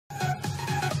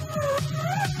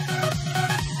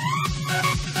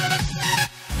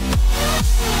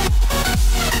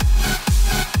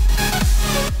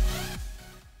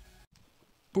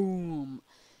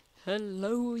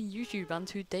Hello YouTube, and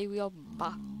today we are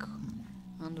back,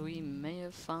 and we may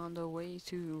have found a way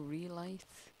to relight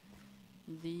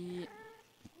the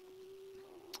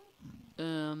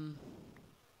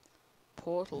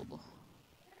portal.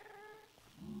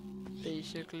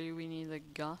 Basically we need the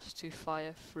gas to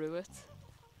fire through it,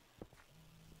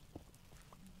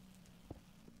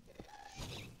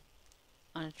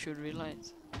 and it should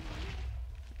relight.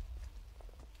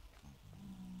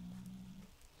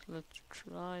 So let's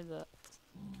try that.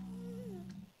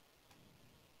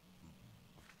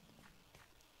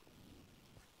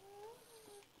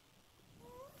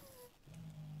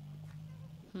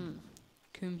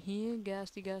 Come here,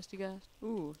 gasty.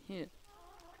 Ooh, here.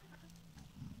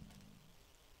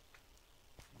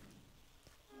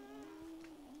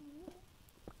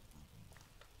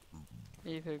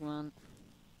 Hey, Pigman.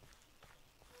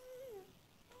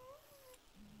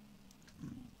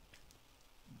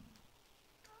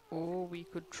 Or we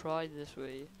could try this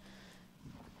way.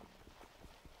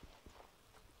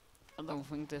 I don't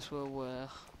think this will work,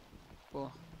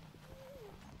 but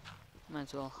might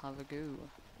as well have a go.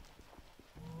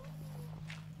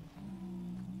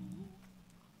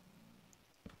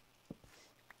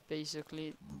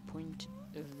 Basically, the point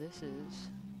of this is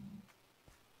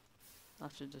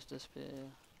that should just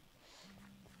disappear.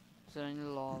 Is there any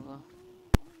lava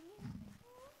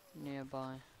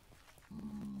nearby?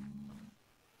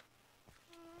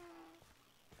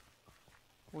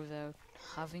 Without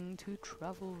having to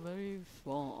travel very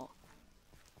far.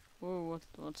 Whoa,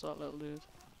 what's that little dude?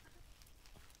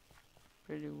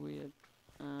 Pretty weird.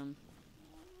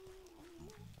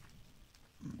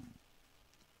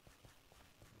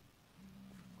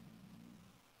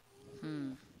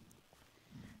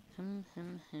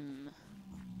 Him.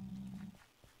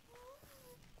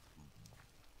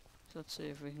 So let's see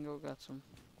if we can go get some.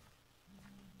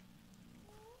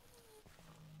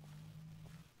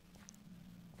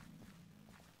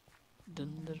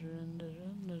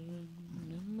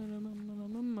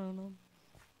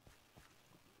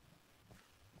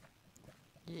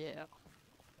 Yeah.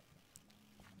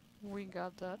 We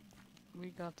got that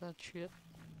shit.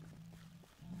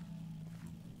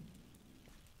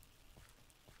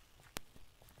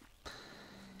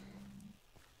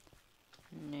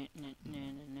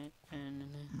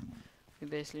 We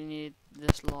basically need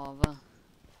this lava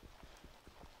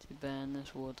to burn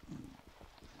this wood.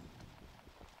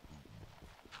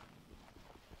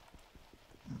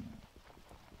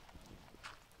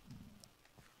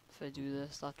 If I do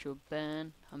this, that should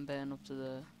burn and burn up to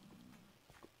there.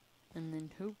 And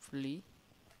then hopefully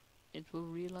it will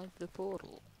relight the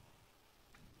portal.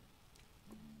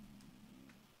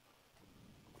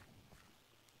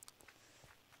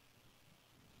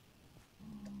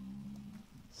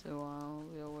 So while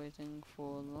we are waiting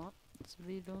for that to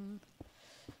be done,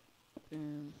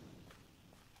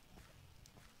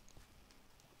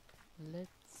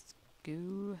 let's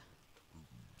go.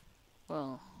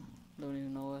 Well, don't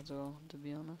even know where to go, to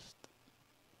be honest.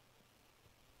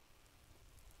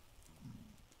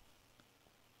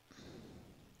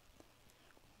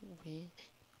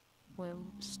 We're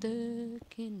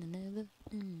stuck in the nether.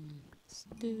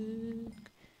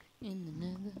 Stuck in the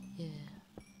nether, yeah.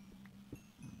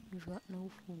 We've got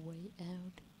no way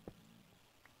out,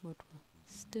 but we're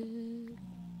stuck in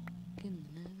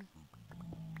the nether.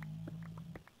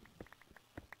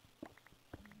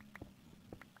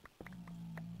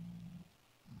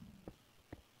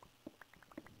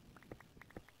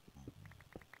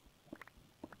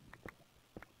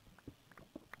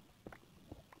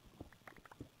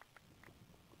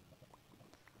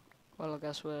 Well, I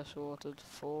guess we're sorted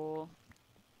for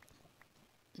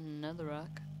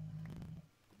netherrack.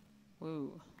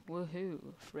 Woo, woohoo!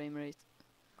 Frame rate,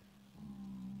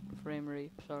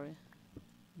 sorry.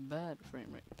 Bad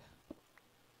frame rate.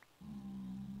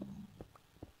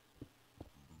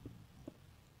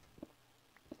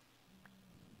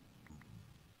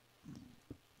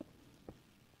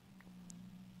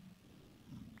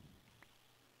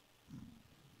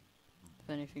 If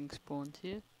anything spawned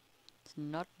here, it's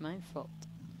not my fault.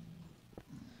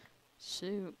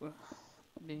 So,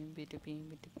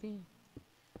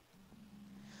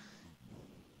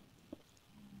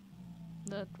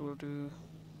 that will do.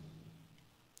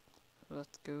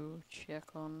 Let's go check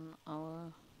on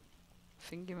our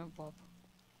thingamabob.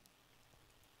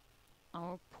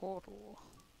 Our portal.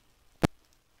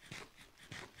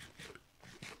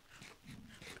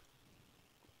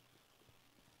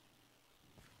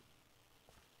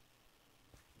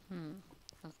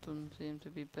 That doesn't seem to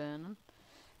be burning,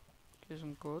 which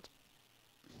isn't good.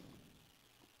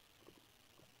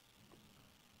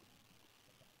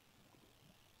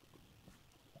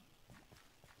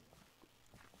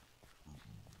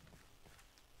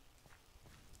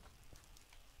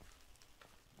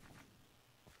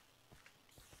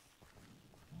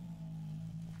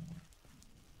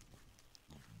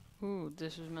 Ooh,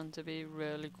 this is meant to be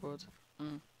really good.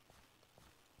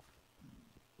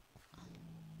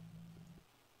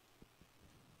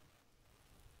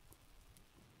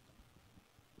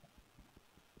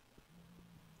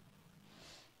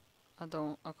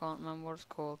 I can't remember what it's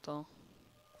called though.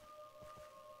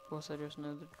 But I just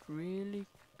know that it's really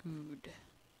good.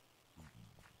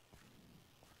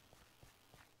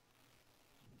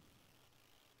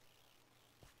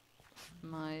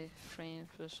 My frame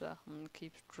per second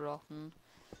keeps dropping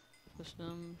for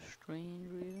some strange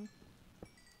reason.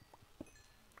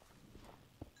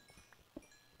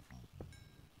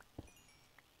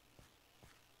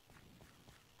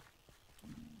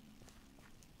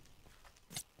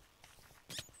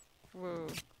 Whoa,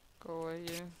 go away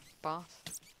you, bat.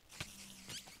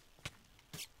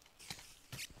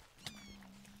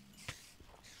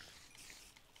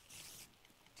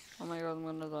 Oh my god, I'm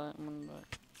gonna die, I'm gonna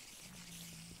die.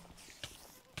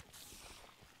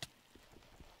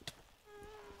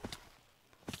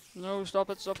 No, stop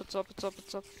it, stop it, stop it, stop it,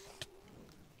 stop it.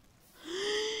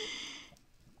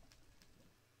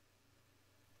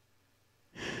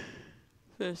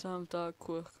 First time that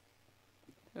quick.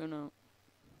 Oh no.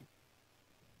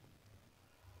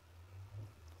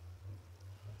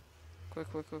 Quick,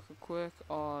 quick, quick, quick, quick.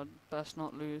 Oh, best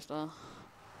not lose that.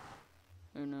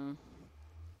 Oh no.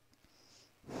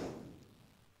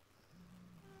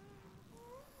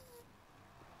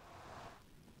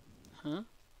 Huh?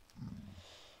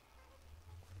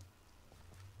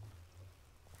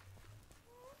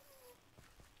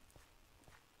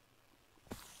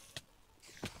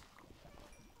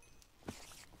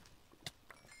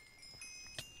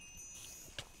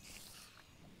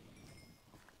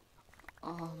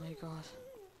 Oh my god.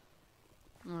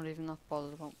 I'm not even that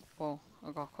bothered about. Well,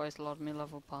 I got quite a lot of my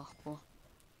level back, but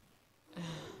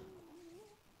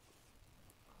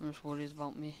I'm just worried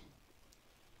about me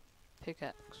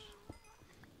pickaxe.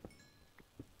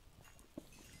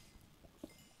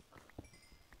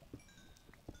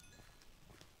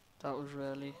 That was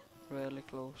really, really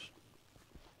close.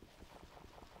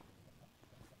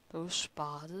 Those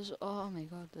spiders, oh my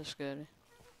god, they're scary.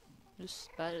 Those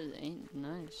spiders ain't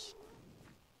nice.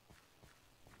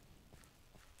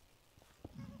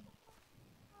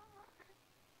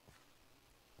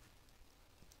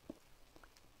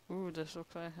 Ooh, this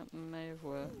looks like it may have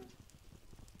worked.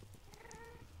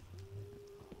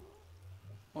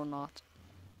 Or not.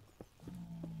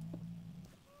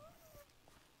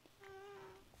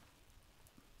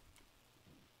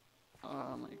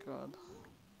 Oh my god.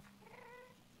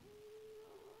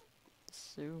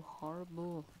 So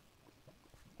horrible.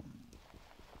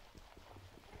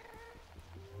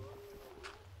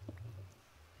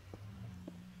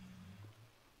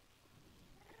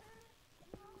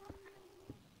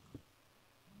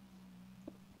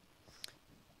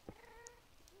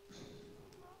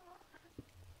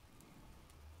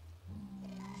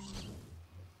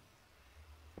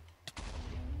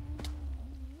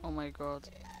 Oh my god,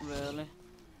 really?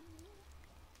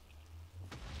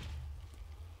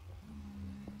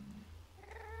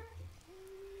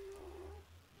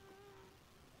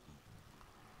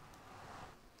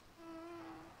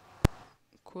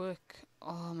 Quick,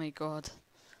 oh my god.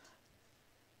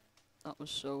 That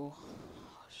was so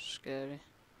scary.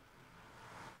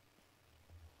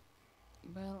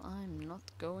 Well, I'm not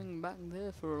going back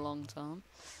there for a long time.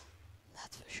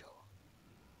 That's for sure.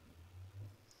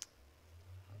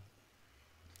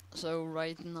 So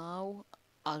right now,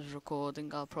 as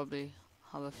recording, I'll probably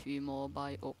have a few more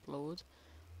by upload.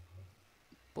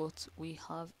 But we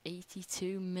have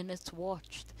 82 minutes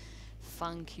watched.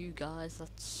 Thank you guys,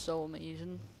 that's so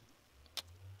amazing.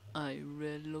 I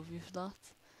really love you for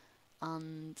that.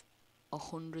 And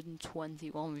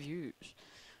 121 views.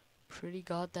 Pretty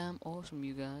goddamn awesome,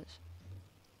 you guys.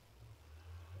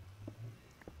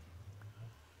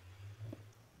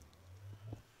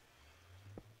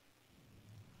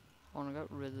 I want to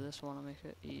get rid of this, I want to make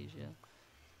it easier.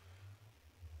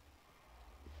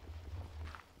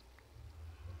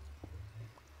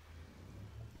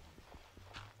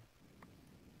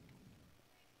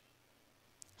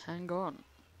 Hang on.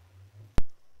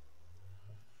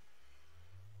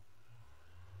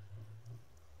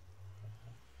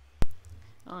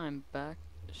 I'm back.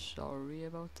 Sorry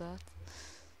about that.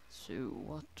 So,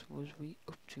 what was we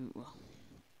up to?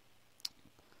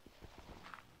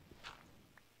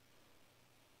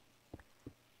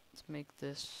 Let's make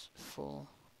this full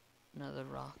nether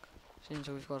rock. Seems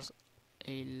like we've got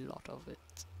a lot of it.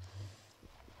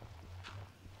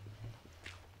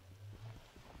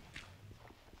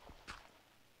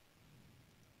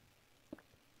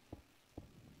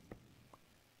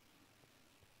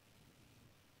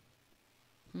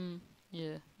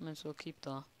 Yeah, might as well keep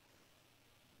that.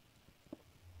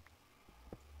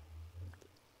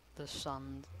 The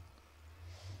sand.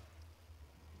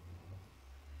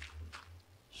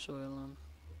 Soil on.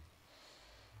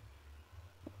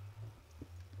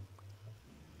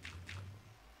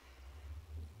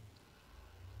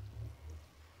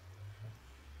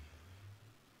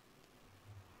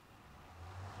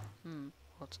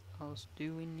 What else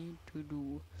do we need to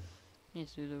do? Need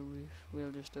to do the roof.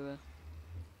 We'll just do it.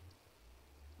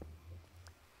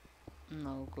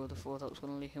 No, go to thought I was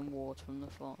gonna leak him water from the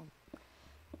farm.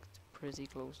 It's pretty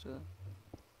close to it.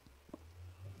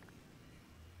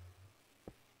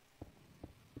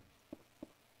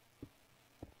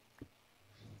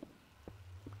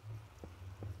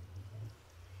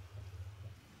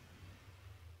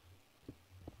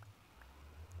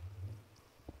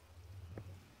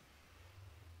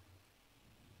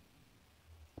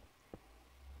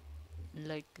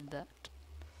 Like that.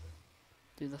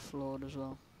 Do the floor as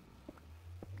well.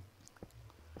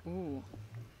 Ooh,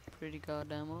 pretty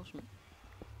goddamn awesome.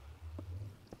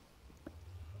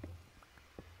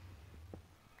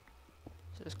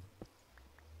 Just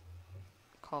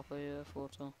copper, yeah,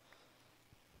 photo.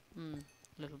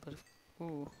 Little bit of.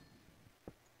 Ooh.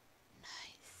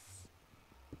 Nice.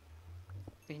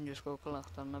 We can just go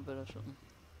collect on a bit or something.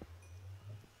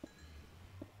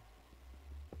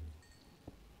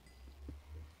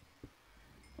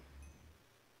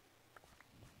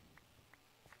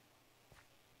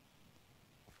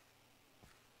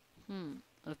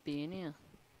 I've been here,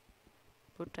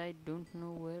 but I don't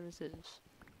know where it is.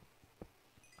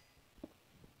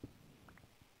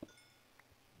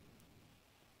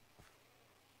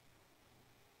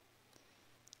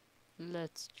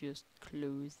 Let's just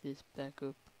close this back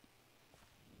up.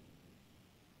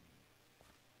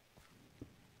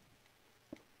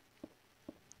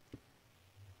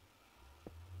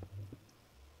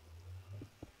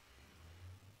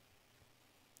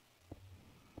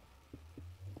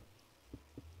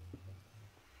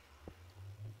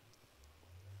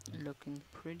 Looking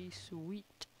pretty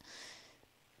sweet,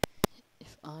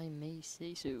 if I may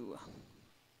say so.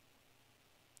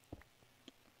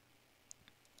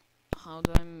 How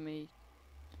do I make...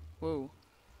 Whoa.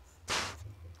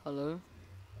 Hello?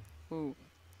 Whoa.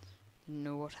 Didn't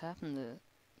know what happened there.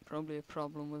 Probably a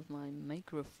problem with my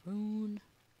microphone.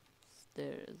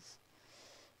 Stairs.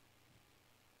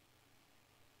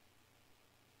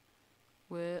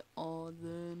 Where are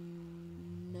the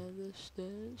nether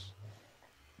stairs?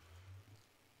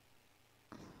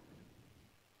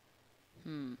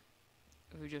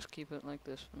 If we just keep it like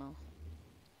this for now.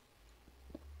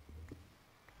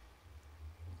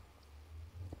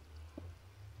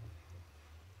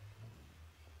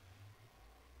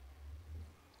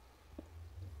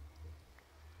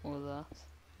 Or that,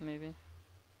 maybe.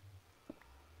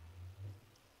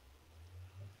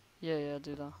 Yeah,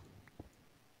 do that.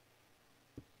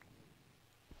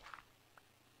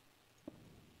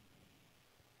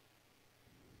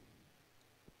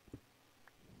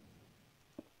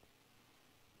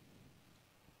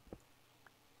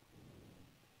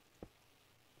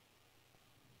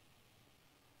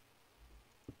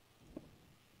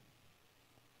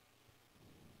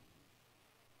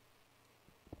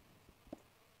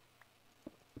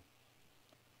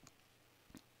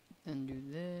 Then do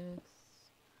this.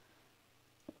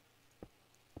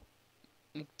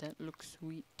 Make that look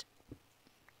sweet.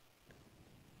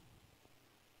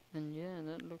 And yeah,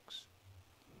 that looks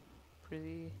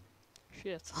pretty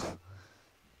shit.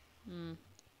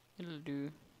 It'll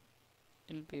do.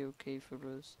 It'll be okay for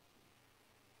us.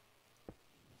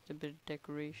 Just a bit of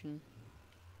decoration.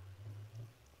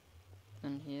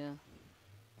 And here,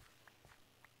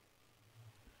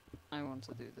 I want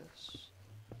to do this.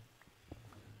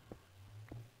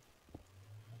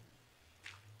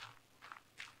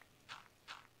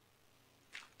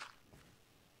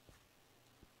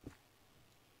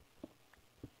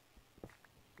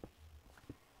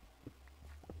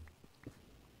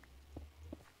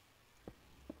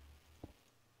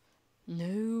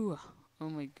 No! Oh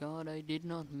my god, I did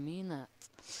not mean that.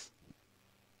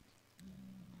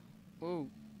 Whoa,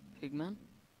 pigman?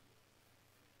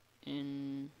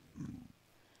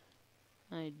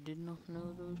 I did not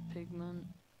know those pigmen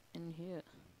in here.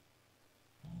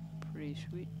 Pretty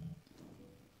sweet.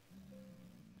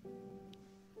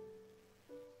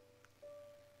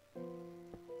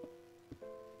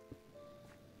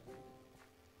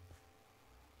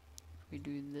 We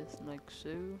do this like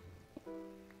so.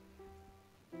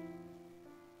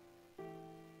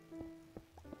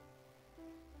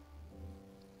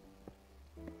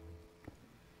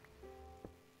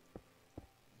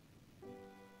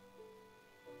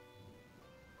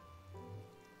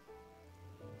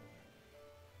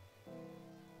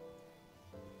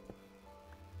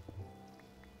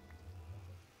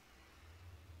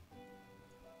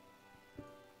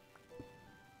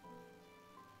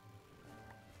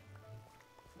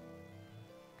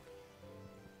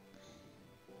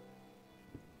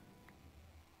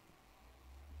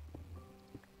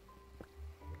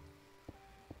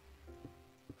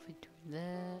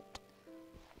 that.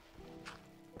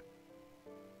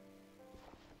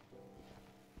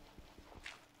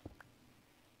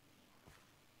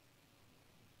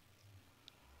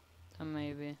 And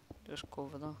maybe just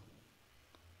cover that.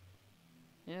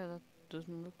 Yeah, that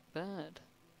doesn't look bad.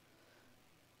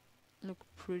 Look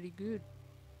pretty good.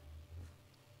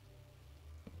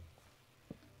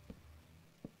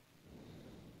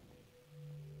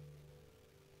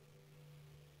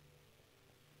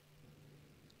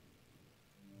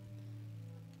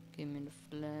 Give me the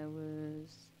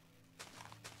flowers.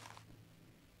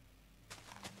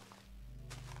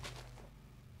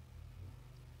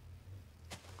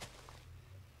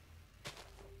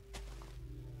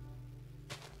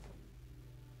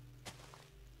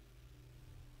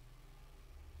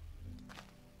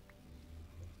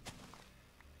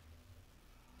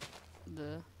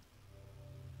 There.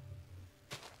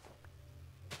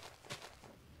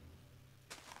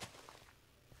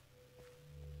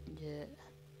 Yeah,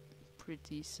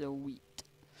 pretty sweet.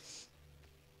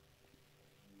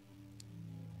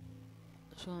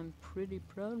 So I'm pretty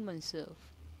proud of myself.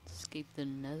 Escaped the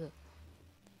nether.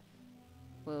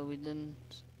 Well, we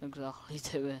didn't exactly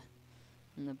do it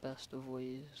in the best of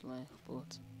ways, like,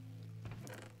 but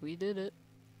we did it.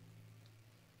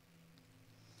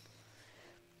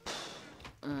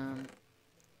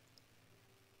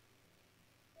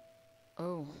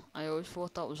 Oh, I always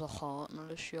thought that was a heart,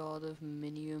 not a shard of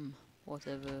minium.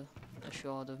 Whatever a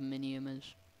shard of minium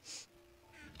is.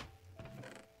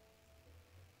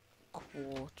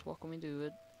 Quartz, what can we do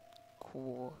with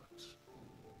quartz?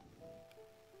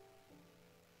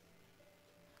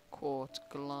 Quartz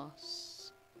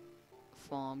glass,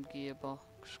 farm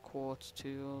gearbox, quartz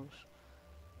tools.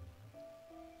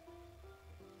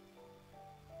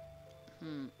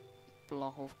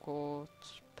 Block of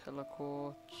quartz, pillar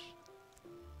quartz.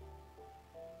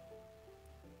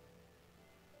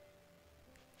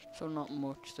 So not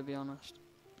much, to be honest.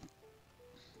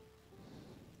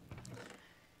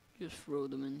 Just throw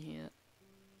them in here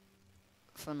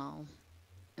for now.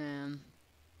 I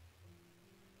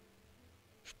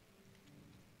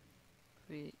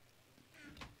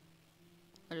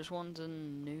just want to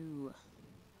know,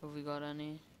 have we got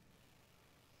any?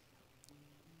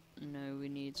 No, we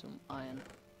need some iron.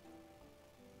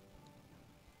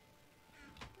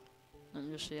 Let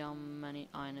me just see how many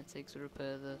iron it takes to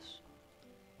repair this.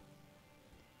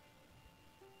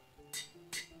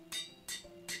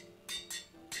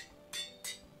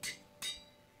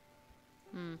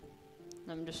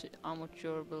 Let me just see how much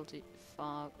durability.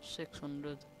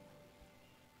 600,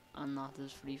 and that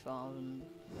is 3000.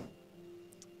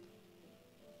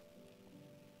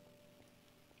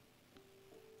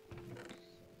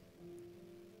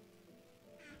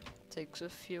 Takes a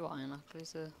few iron actually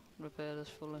to repair this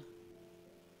fully,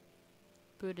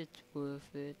 but it's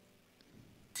worth it.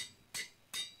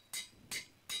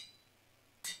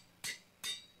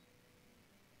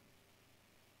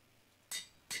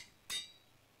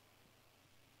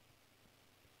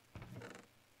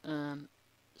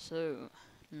 So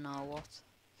now what?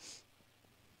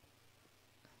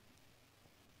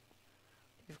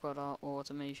 We've got our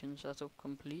automation setup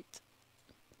complete.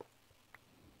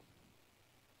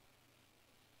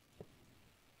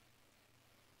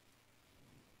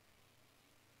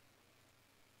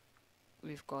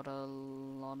 We've got a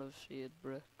lot of seared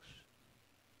bricks.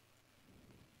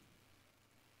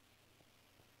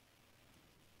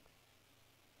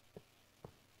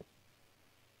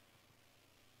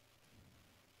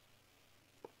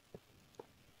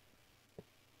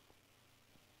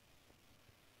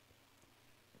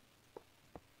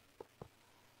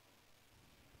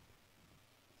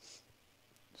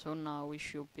 So now we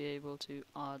should be able to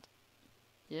add,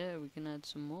 yeah, we can add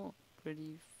some more.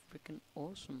 Pretty freaking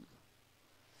awesome.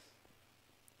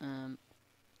 I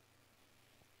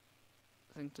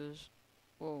think there's,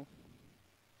 whoa.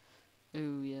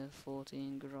 Ooh yeah,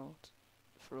 14 growth.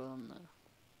 Throw them there.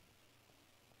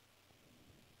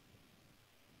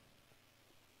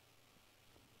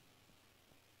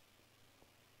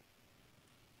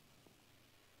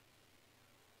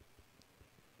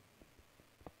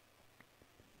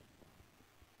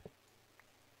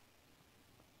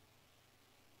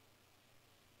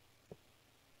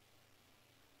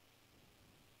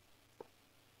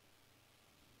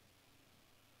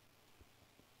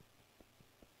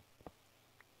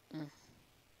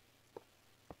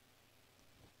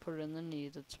 Put it in the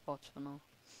needed spots for now.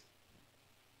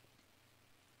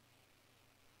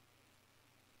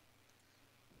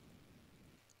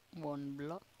 One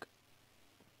block.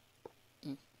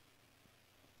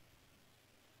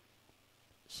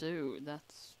 So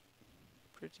that's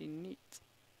pretty neat.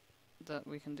 that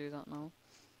we can do that now.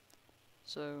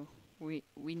 So we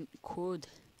could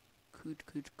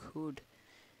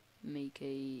make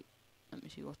a, let me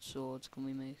see, what swords can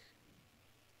we make?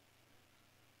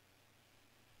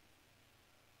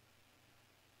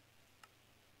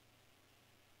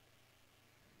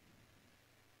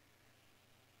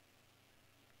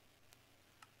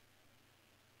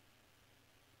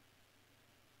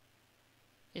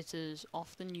 It is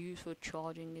often used for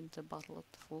charging into battle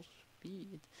at full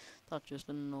speed. That's just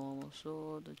a normal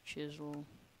sword, a chisel.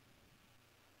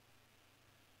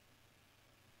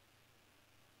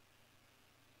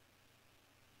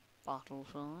 Battle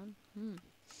sign.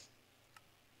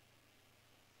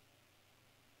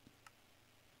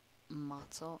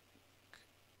 Mattock.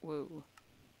 Whoa.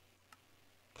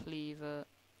 Cleaver.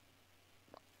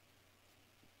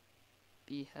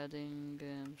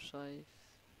 Beheading. Scythe.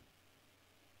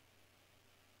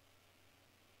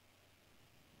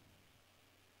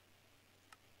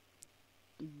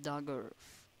 Dagger.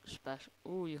 Special.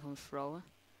 Oh, you can throw it.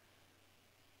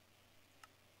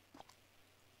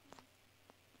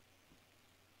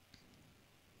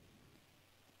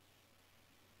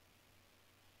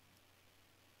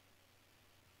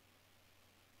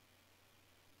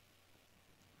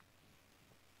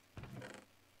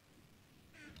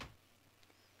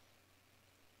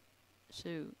 So,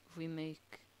 if we make...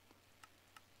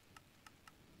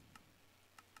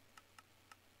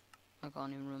 I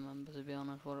can't even remember, to be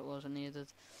honest, what it was I needed.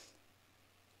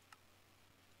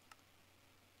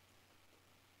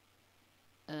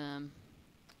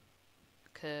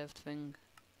 Curved thing.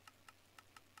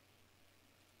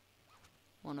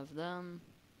 One of them.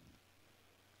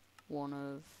 One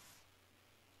of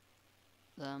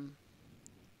them.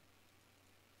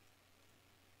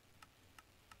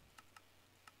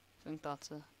 I think that's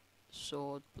a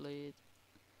sword blade.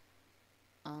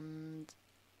 And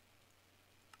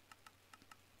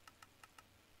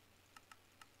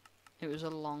it was a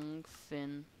long,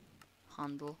 thin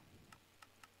handle.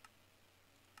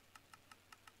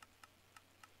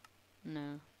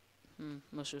 No.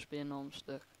 Must just be a normal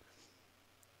stick.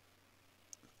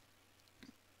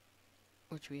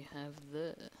 Which we have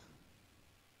there.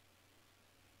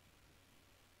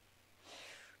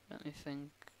 Let me think.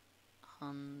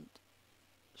 And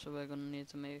so we're gonna need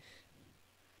to make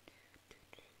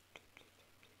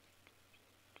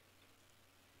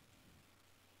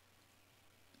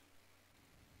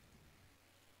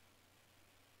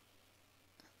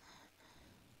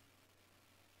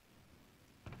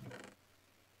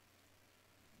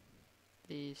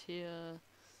these here,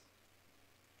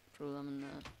 throw them in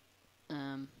there.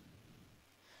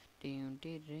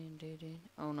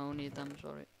 Oh no, need them,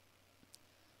 sorry.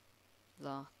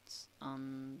 That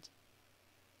and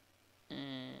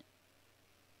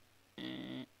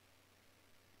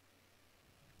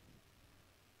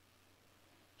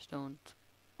stone.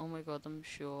 Oh my god, I'm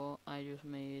sure I just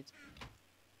made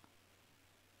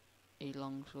a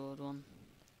longsword one.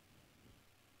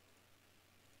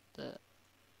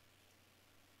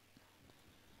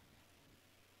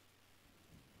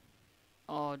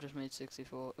 Oh, I just made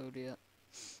 64, oh dear.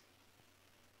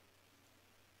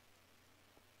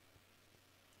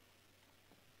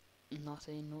 Not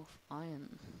enough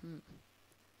iron.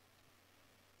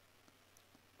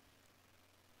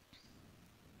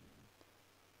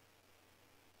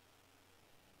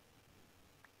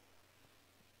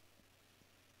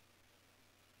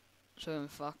 So in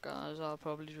fact, guys, I'll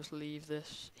probably just leave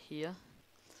this here,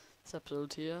 this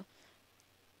episode here,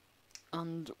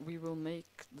 and we will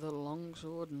make the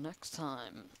longsword next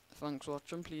time. Thanks for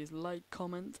watching. Please like,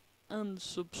 comment, and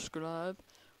subscribe.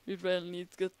 We really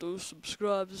need to get those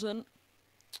subscribers in.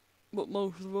 But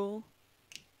most of all,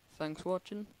 thanks for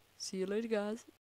watching. See you later, guys.